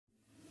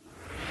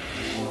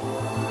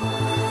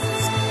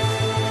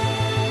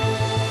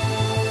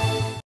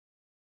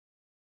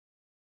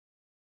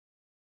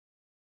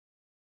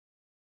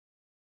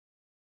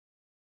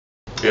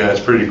Yeah,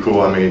 it's pretty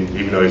cool. I mean,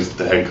 even though he's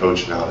the head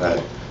coach now,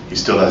 that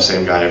he's still that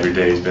same guy every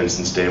day. He's been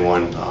since day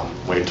one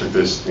when he took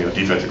this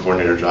defensive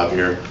coordinator job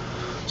here.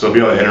 So to be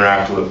able to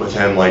interact with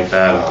him like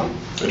that,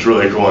 it's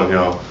really cool.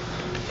 And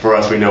for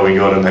us, we know we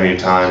go to him any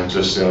time.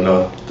 Just to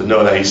know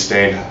that he's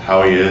staying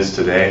how he is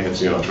today,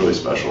 it's it's really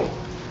special.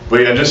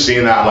 But yeah, just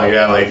seeing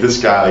that,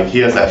 this guy, he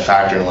has that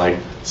factor,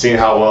 and seeing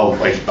how well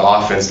the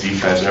offense,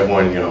 defense,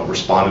 everyone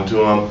responded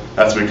to him.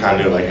 That's what we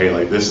kind of knew,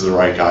 hey, this is the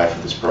right guy for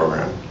this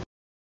program.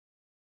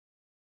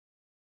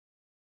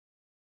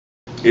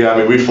 Yeah, I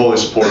mean, we fully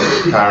support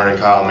Kyren and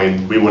Kyle. I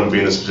mean, we wouldn't be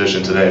in this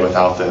position today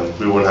without them.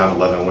 We wouldn't have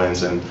 11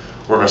 wins, and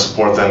we're going to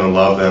support them and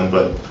love them.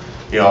 But,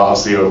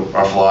 obviously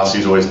our philosophy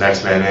is always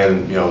next man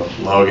in.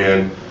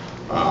 Logan,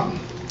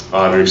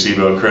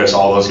 Chris,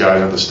 all those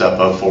guys have to step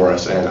up for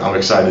us, and I'm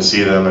excited to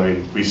see them. I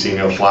mean, we've seen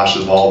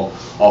flashes of all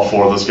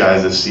four of those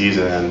guys this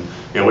season,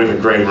 and we have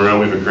a great room.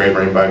 We have a great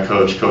running back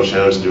coach. Coach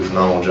Taylor's do a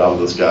phenomenal job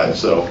with those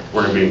guys, so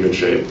we're going to be in good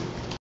shape.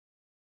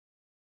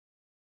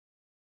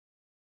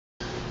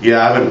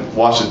 Yeah, I haven't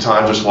watched a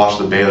ton, just watched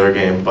the Baylor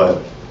game,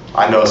 but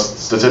I know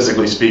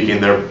statistically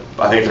speaking,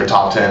 I think they're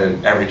top 10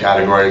 in every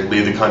category,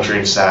 lead the country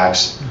in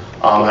sacks.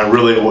 And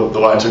really what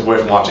I took away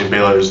from watching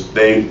Baylor is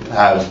they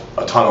have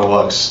a ton of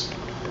looks,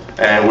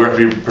 and we have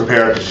to be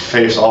prepared to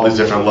face all these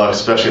different looks,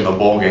 especially in the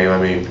bowl game.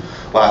 I mean,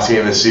 last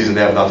game of the season,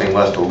 they have nothing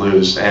left to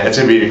lose, and it's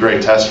going to be a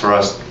great test for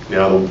us.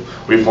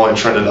 We've only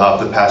trended up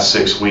the past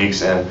 6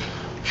 weeks, and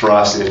for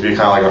us, it'd be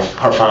kind of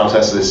our final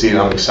test of the season.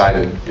 I'm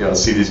excited, to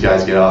see these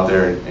guys get out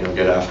there and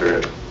get after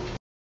it.